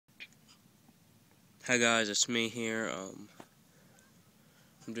Hi guys, it's me here.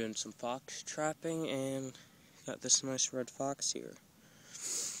 I'm doing some fox trapping and got this nice red fox here.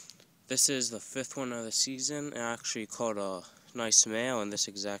 This is the 5th one of the season. I actually caught a nice male in this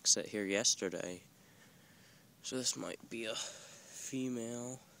exact set here yesterday. So this might be a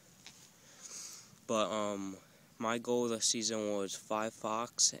female. But my goal this season was 5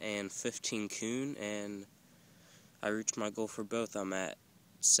 fox and 15 coon, and I reached my goal for both. I'm at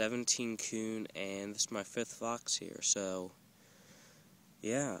 17 coon and this is my 5th fox here. So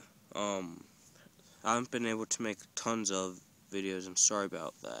yeah, I haven't been able to make tons of videos, and sorry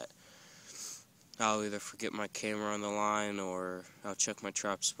about that. I'll either forget my camera on the line, or I'll check my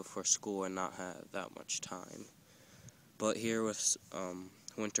traps before school and not have that much time. But here with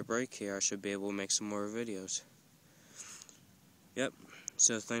winter break here, I should be able to make some more videos. Yep,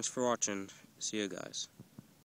 so thanks for watching. See you guys.